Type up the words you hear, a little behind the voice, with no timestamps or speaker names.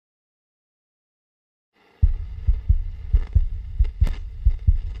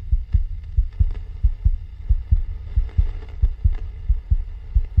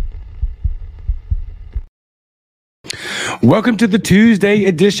Welcome to the Tuesday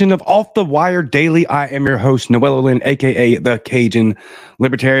edition of Off the Wire Daily. I am your host, Noel Lynn, aka the Cajun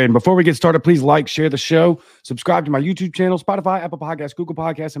Libertarian. Before we get started, please like, share the show, subscribe to my YouTube channel, Spotify, Apple Podcasts, Google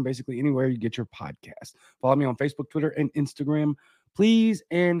Podcasts, and basically anywhere you get your podcast. Follow me on Facebook, Twitter, and Instagram, please.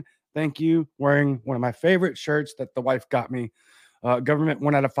 And thank you. Wearing one of my favorite shirts that the wife got me. Government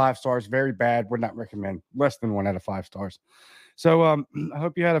 1 out of 5 stars, very bad. Would not recommend. Less than 1 out of 5 stars. So I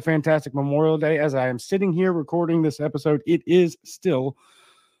hope you had a fantastic Memorial Day. As I am sitting here recording this episode, it is still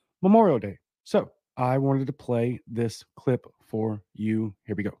Memorial Day. So I wanted to play this clip for you.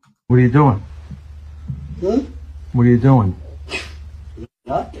 Here we go. What are you doing? What are you doing?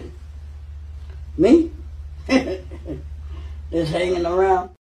 Nothing. Me? Just hanging around.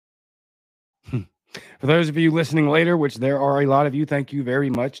 For those of you listening later, which there are a lot of you, thank you very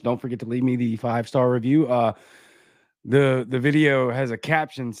much. Don't forget to leave me the 5-star review. The video has a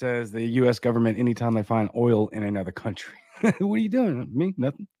caption says the U.S. government anytime they find oil in another country. What are you doing? Me?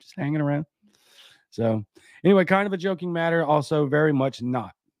 Nothing. Just hanging around. So anyway, kind of a joking matter. Also very much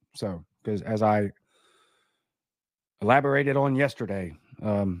not. So because as I elaborated on yesterday,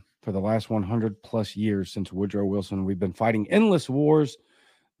 for the last 100 plus years since Woodrow Wilson, we've been fighting endless wars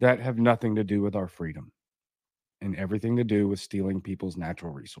that have nothing to do with our freedom and everything to do with stealing people's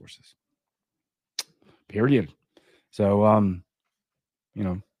natural resources. Period. So,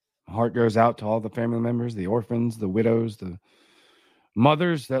 my heart goes out to all the family members, the orphans, the widows, the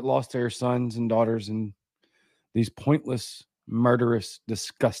mothers that lost their sons and daughters in these pointless, murderous,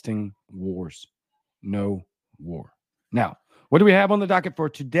 disgusting wars. No war. Now, what do we have on the docket for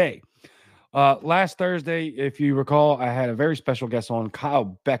today? Last Thursday, if you recall, I had a very special guest on,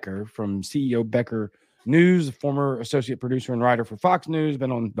 Kyle Becker from CEO Becker News, former associate producer and writer for Fox News,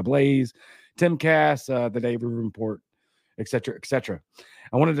 been on The Blaze, Timcast, The David Report, et cetera, et cetera.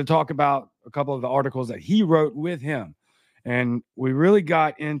 I wanted to talk about a couple of the articles that he wrote with him. And we really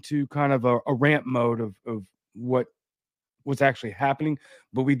got into kind of a rant mode of what was actually happening,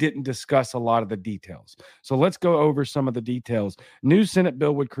 but we didn't discuss a lot of the details. So let's go over some of the details. New Senate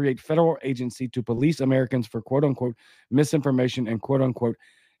bill would create federal agency to police Americans for quote unquote misinformation and quote unquote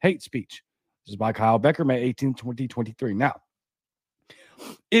hate speech. This is by Kyle Becker, May 18, 2023. Now,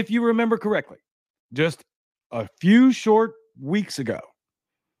 if you remember correctly, just a few short weeks ago,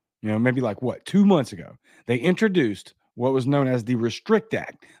 maybe 2 months ago, they introduced what was known as the Restrict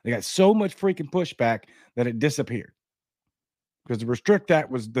Act. They got so much freaking pushback that it disappeared. Because the Restrict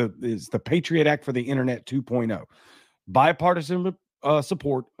Act is the Patriot Act for the Internet 2.0. Bipartisan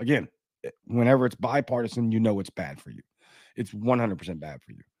support. Again, whenever it's bipartisan, it's bad for you. It's 100% bad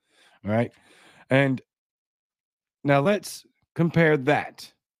for you. All right. And now let's compare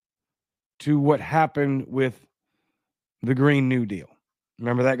that to what happened with the Green New Deal.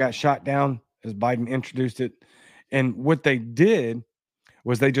 Remember that got shot down as Biden introduced it. And what they did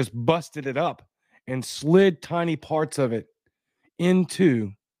was they just busted it up and slid tiny parts of it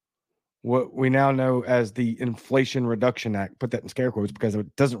into what we now know as the Inflation Reduction Act. Put that in scare quotes because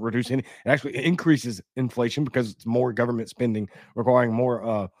it doesn't reduce any. It actually increases inflation because it's more government spending requiring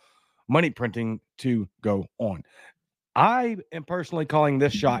more money printing to go on. I am personally calling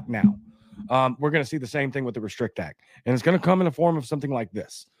this shot now. We're going to see the same thing with the Restrict Act. And it's going to come in the form of something like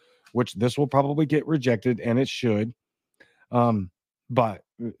this, which this will probably get rejected, and it should. But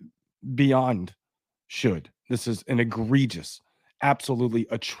beyond should. This is an egregious, absolutely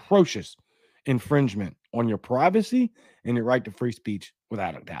atrocious infringement on your privacy and your right to free speech,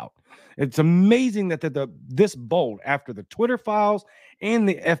 without a doubt. It's amazing that this bold, after the Twitter files and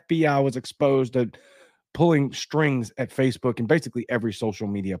the FBI was exposed to pulling strings at Facebook and basically every social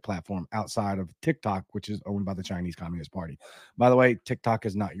media platform outside of TikTok, which is owned by the Chinese Communist Party. By the way, TikTok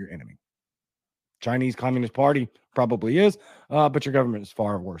is not your enemy. Chinese Communist Party probably is, but your government is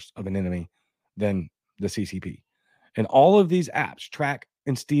far worse of an enemy than the CCP. And all of these apps track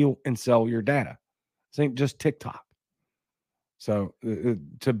and steal and sell your data. This ain't just TikTok. So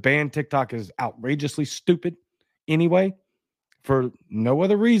to ban TikTok is outrageously stupid anyway, for no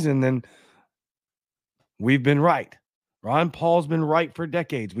other reason than we've been right. Ron Paul's been right for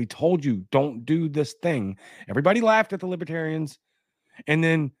decades. We told you, don't do this thing. Everybody laughed at the libertarians. And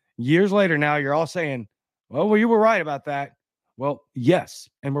then years later, now you're all saying, well, you were right about that. Well, yes.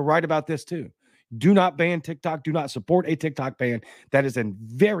 And we're right about this too. Do not ban TikTok. Do not support a TikTok ban. That is a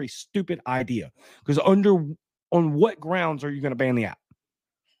very stupid idea. Because on what grounds are you going to ban the app?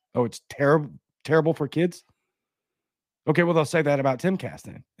 Oh, it's terrible for kids? Okay, well, they'll say that about Timcast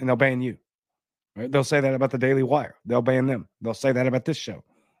then, and they'll ban you. Right? They'll say that about the Daily Wire. They'll ban them. They'll say that about this show.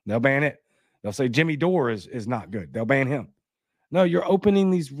 They'll ban it. They'll say Jimmy Dore is not good. They'll ban him. No, you're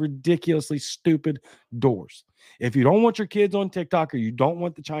opening these ridiculously stupid doors. If you don't want your kids on TikTok or you don't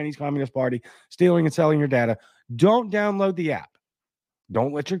want the Chinese Communist Party stealing and selling your data, don't download the app.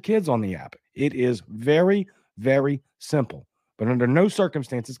 Don't let your kids on the app. It is very, very simple. But under no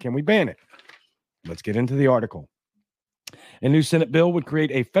circumstances can we ban it. Let's get into the article. A new Senate bill would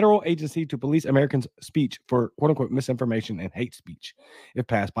create a federal agency to police Americans' speech for quote-unquote misinformation and hate speech if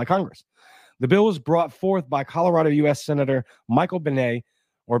passed by Congress. The bill was brought forth by Colorado U.S. Senator Michael Bennet,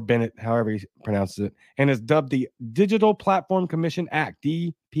 or Bennett, however he pronounces it, and is dubbed the Digital Platform Commission Act,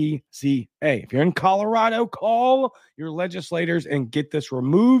 DPCA. If you're in Colorado, call your legislators and get this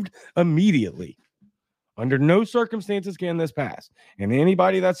removed immediately. Under no circumstances can this pass. And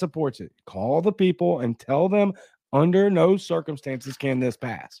anybody that supports it, call the people and tell them under no circumstances can this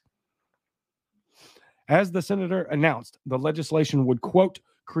pass. As the senator announced, the legislation would, quote,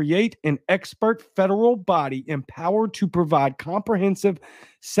 create an expert federal body empowered to provide comprehensive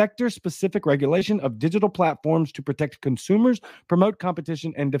sector-specific regulation of digital platforms to protect consumers, promote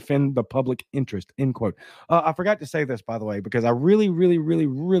competition, and defend the public interest, end quote. I forgot to say this, by the way, because I really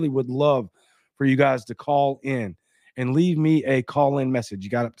would love for you guys to call in and leave me a call-in message. You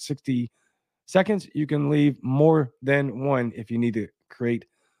got up to 60 seconds. You can leave more than one if you need to create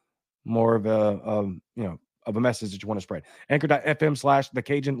more of a message that you want to spread. Anchor.fm/The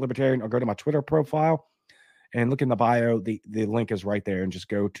Cajun Libertarian, or go to my Twitter profile and look in the bio. The link is right there, and just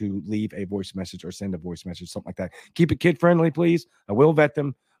go to leave a voice message or send a voice message, something like that. Keep it kid friendly, please. I will vet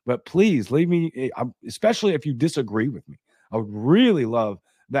them, but please leave me, especially if you disagree with me. I would really love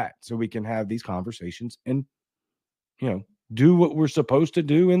that, so we can have these conversations and, do what we're supposed to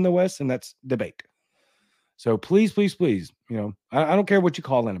do in the West, and that's debate. So please, I don't care what you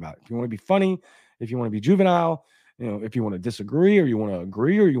call in about. If you want to be funny, if you want to be juvenile, if you want to disagree, or you want to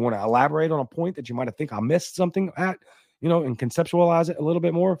agree, or you want to elaborate on a point that you might have think I missed something at, and conceptualize it a little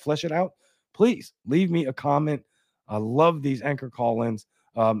bit more, flesh it out, please leave me a comment. I love these Anchor call-ins.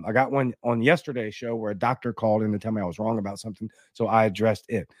 I got one on yesterday's show where a doctor called in to tell me I was wrong about something, so I addressed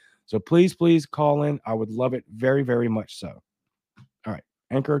it. So please call in. I would love it very, very much so. All right.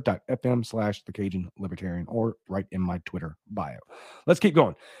 Anchor.fm/The Cajun Libertarian, or right in my Twitter bio. Let's keep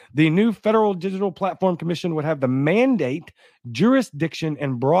going. The new Federal Digital Platform Commission would have the mandate, jurisdiction,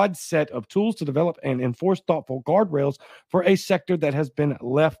 and broad set of tools to develop and enforce thoughtful guardrails for a sector that has been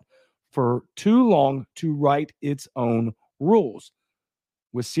left for too long to write its own rules,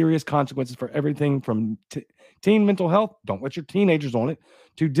 with serious consequences for everything from teen mental health, don't let your teenagers on it,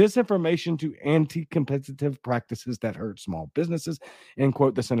 to disinformation, to anti-competitive practices that hurt small businesses, end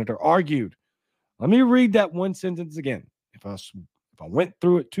quote, the senator argued. Let me read that one sentence again. If I went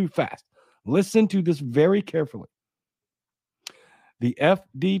through it too fast, listen to this very carefully. The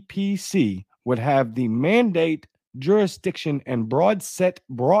FDPC would have the mandate, jurisdiction, and broad set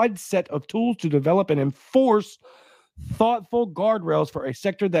of tools to develop and enforce thoughtful guardrails for a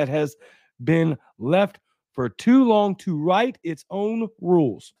sector that has been left for too long to write its own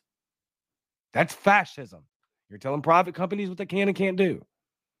rules. That's fascism. You're telling private companies what they can and can't do.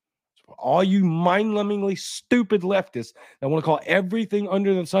 So all you mind-numbingly stupid leftists that want to call everything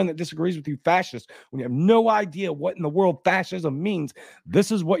under the sun that disagrees with you fascist, when you have no idea what in the world fascism means,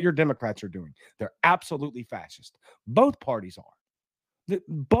 this is what your Democrats are doing. They're absolutely fascist. Both parties are.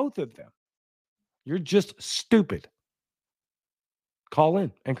 Both of them. You're just stupid. Call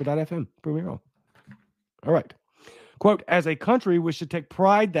in, Anchor.fm, prove me wrong. All right. Quote, as a country, we should take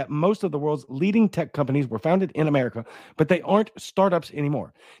pride that most of the world's leading tech companies were founded in America, but they aren't startups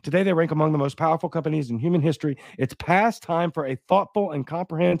anymore. Today, they rank among the most powerful companies in human history. It's past time for a thoughtful and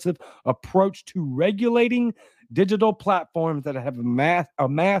comprehensive approach to regulating digital platforms that have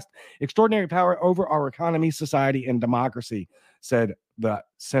amassed extraordinary power over our economy, society, and democracy, said the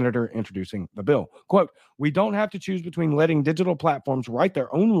senator introducing the bill. Quote, we don't have to choose between letting digital platforms write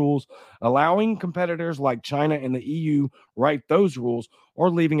their own rules, allowing competitors like China and the EU write those rules, or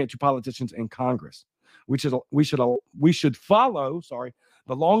leaving it to politicians in Congress. We should follow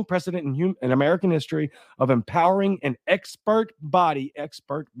the long precedent in American history of empowering an expert body, I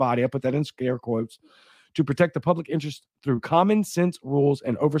put that in scare quotes, to protect the public interest through common sense rules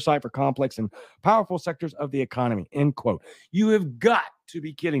and oversight for complex and powerful sectors of the economy, end quote. You have got to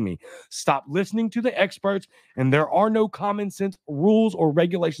be kidding me. Stop listening to the experts, and there are no common sense rules or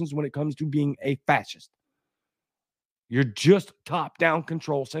regulations when it comes to being a fascist. You're just top-down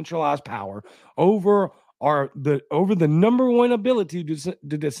control, centralized power over the number one ability to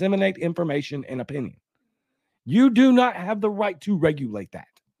disseminate information and opinion. You do not have the right to regulate that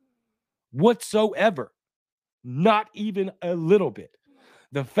whatsoever. Not even a little bit.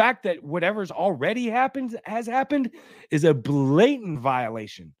 The fact that whatever's already happened has happened is a blatant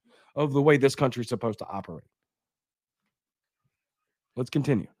violation of the way this country is supposed to operate. Let's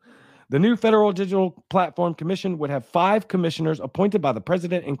continue. The new Federal Digital Platform Commission would have 5 commissioners appointed by the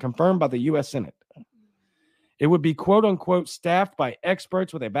president and confirmed by the U.S. Senate. It would be, quote unquote, staffed by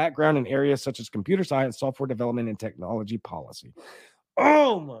experts with a background in areas such as computer science, software development, and technology policy.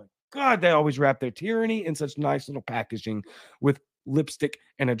 Oh my God, they always wrap their tyranny in such nice little packaging with lipstick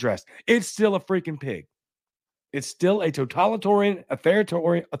and a dress. It's still a freaking pig. It's still a totalitarian,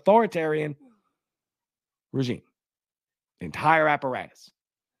 authoritarian regime. The entire apparatus.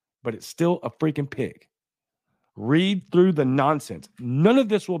 But it's still a freaking pig. Read through the nonsense. None of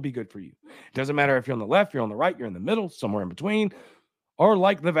this will be good for you. It doesn't matter if you're on the left, you're on the right, you're in the middle, somewhere in between, or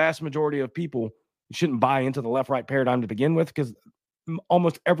like the vast majority of people, you shouldn't buy into the left-right paradigm to begin with, because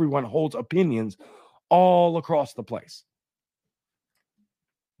almost everyone holds opinions all across the place.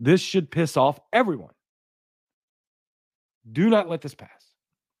 This should piss off everyone. Do not let this pass.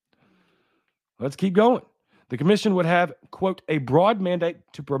 Let's keep going. The commission would have, quote, a broad mandate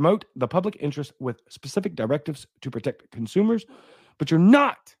to promote the public interest with specific directives to protect consumers, but you're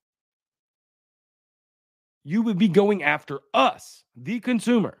not. You would be going after us, the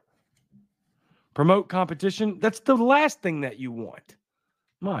consumer. Promote competition. That's the last thing that you want.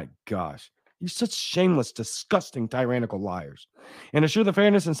 My gosh. You're such shameless, disgusting, tyrannical liars. And assure the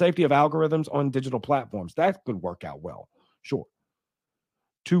fairness and safety of algorithms on digital platforms. That could work out well. Sure.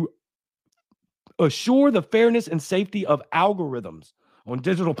 To assure the fairness and safety of algorithms on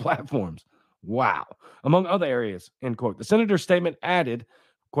digital platforms. Wow. Among other areas, end quote. The senator's statement added,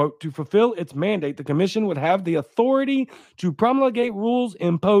 quote, to fulfill its mandate, the commission would have the authority to promulgate rules,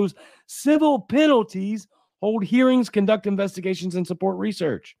 impose civil penalties, hold hearings, conduct investigations, and support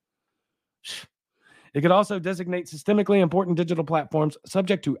research. It could also designate systemically important digital platforms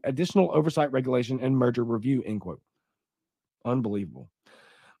subject to additional oversight, regulation, and merger review, end quote. Unbelievable.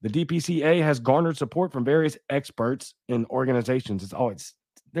 The DPCA has garnered support from various experts and organizations.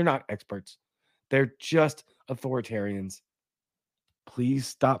 They're not experts. They're just authoritarians. Please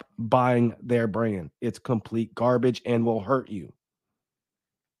stop buying their brand. It's complete garbage and will hurt you.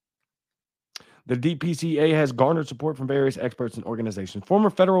 The DPCA has garnered support from various experts and organizations.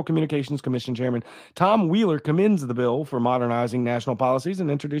 Former Federal Communications Commission Chairman Tom Wheeler commends the bill for modernizing national policies and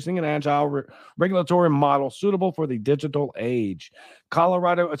introducing an agile regulatory model suitable for the digital age.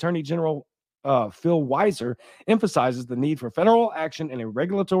 Colorado Attorney General Phil Weiser emphasizes the need for federal action and a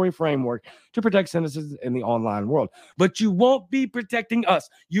regulatory framework to protect citizens in the online world. But you won't be protecting us.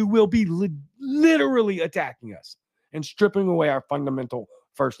 You will be literally attacking us and stripping away our fundamental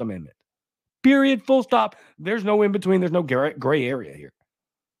First Amendment. Period, full stop. There's no in between. There's no gray area here.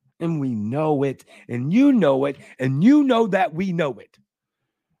 And we know it, and you know it, and you know that we know it.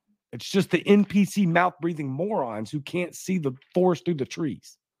 It's just the NPC mouth-breathing morons who can't see the forest through the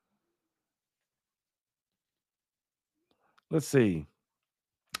trees. Let's see.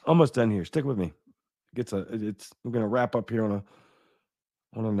 Almost done here. Stick with me. I'm going to wrap up here on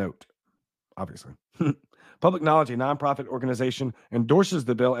a note, obviously. Public Knowledge, a nonprofit organization, endorses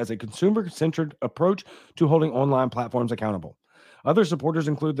the bill as a consumer-centered approach to holding online platforms accountable. Other supporters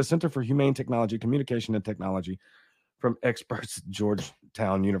include the Center for Humane Technology, Communication, and Technology from experts at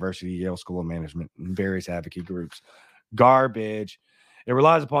Georgetown University, Yale School of Management, and various advocacy groups. Garbage. It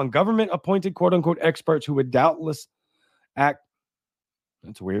relies upon government-appointed, quote-unquote, experts who would doubtless act,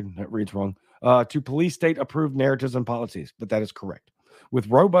 that's weird, that reads wrong, to police state-approved narratives and policies, but that is correct. With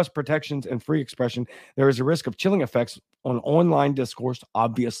robust protections and free expression, there is a risk of chilling effects on online discourse,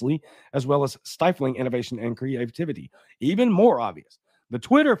 obviously, as well as stifling innovation and creativity. Even more obvious, the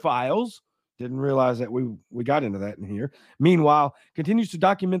Twitter files, didn't realize that we got into that in here, meanwhile, continues to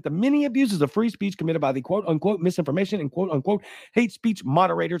document the many abuses of free speech committed by the quote-unquote misinformation and quote-unquote hate speech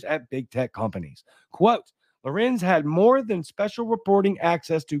moderators at big tech companies. Quote, Lorenz had more than special reporting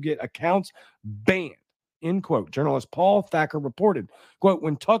access to get accounts banned. End quote. Journalist Paul Thacker reported, quote,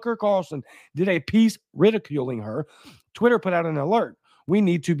 when Tucker Carlson did a piece ridiculing her, Twitter put out an alert. We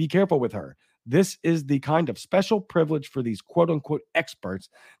need to be careful with her. This is the kind of special privilege for these quote unquote experts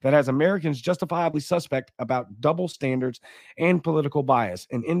that has Americans justifiably suspect about double standards and political bias.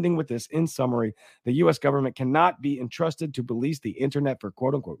 And ending with this, in summary, the U.S. government cannot be entrusted to police the internet for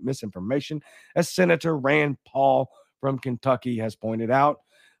quote unquote misinformation, as Senator Rand Paul from Kentucky has pointed out.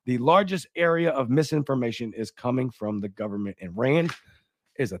 The largest area of misinformation is coming from the government, and Rand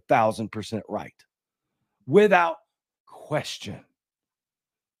is 1,000% right, without question.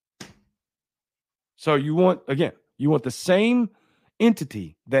 So you want the same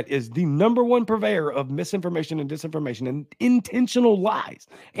entity that is the number one purveyor of misinformation and disinformation and intentional lies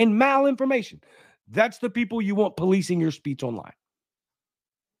and malinformation. That's the people you want policing your speech online.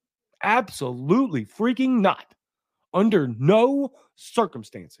 Absolutely freaking not. Under no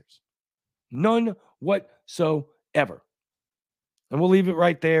circumstances. None whatsoever. And we'll leave it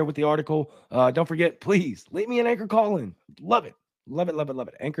right there with the article. Don't forget, please leave me an Anchor call in. Love it. Love it, love it, love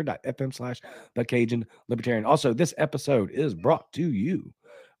it. Anchor.fm/The Cajun Libertarian. Also, this episode is brought to you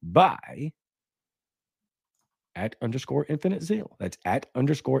by @_Infinite Zeal. That's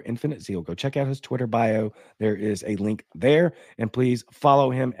 @_Infinite Zeal. Go check out his Twitter bio. There is a link there. And please follow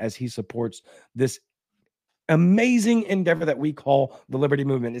him as he supports this amazing endeavor that we call the Liberty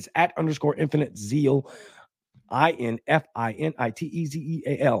Movement. It's @_Infinite Zeal.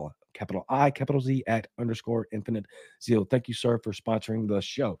 INFINITEZEAL. Capital I, capital Z, @_Infinite Zeal. Thank you, sir, for sponsoring the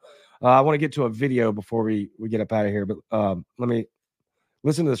show. I want to get to a video before we get up out of here, but let me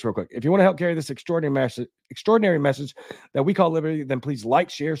listen to this real quick. If you want to help carry this extraordinary message that we call Liberty, then please like,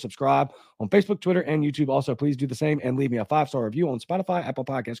 share, subscribe on Facebook, Twitter, and YouTube. Also, please do the same and leave me a 5-star review on Spotify, Apple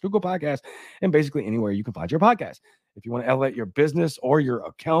Podcasts, Google Podcasts, and basically anywhere you can find your podcast. If you want to elevate your business or your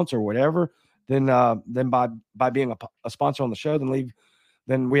accounts or whatever, then by being a sponsor on the show,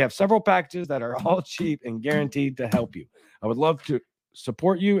 then we have several packages that are all cheap and guaranteed to help you. I would love to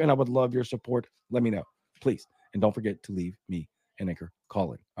support you, and I would love your support. Let me know, please. And don't forget to leave me an Anchor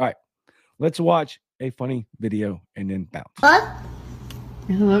call in. All right, let's watch a funny video and then bounce. What?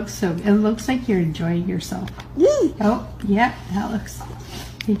 It looks like you're enjoying yourself. Oh, yeah, that looks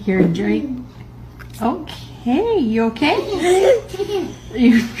like you're enjoying. Okay, you okay?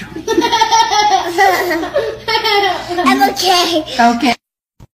 I'm okay. Okay.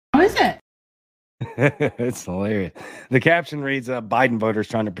 How is it? It's hilarious. The caption reads, Biden voters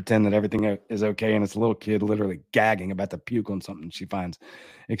trying to pretend that everything is okay, and it's a little kid literally gagging about to puke on something she finds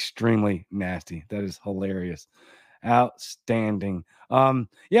extremely nasty. That is hilarious. Outstanding.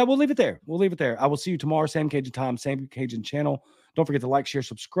 Yeah, we'll leave it there. I will see you tomorrow, same Cajun time, same Cajun channel. Don't forget to like, share,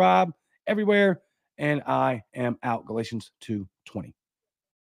 subscribe everywhere. And I am out. Galatians 2:20.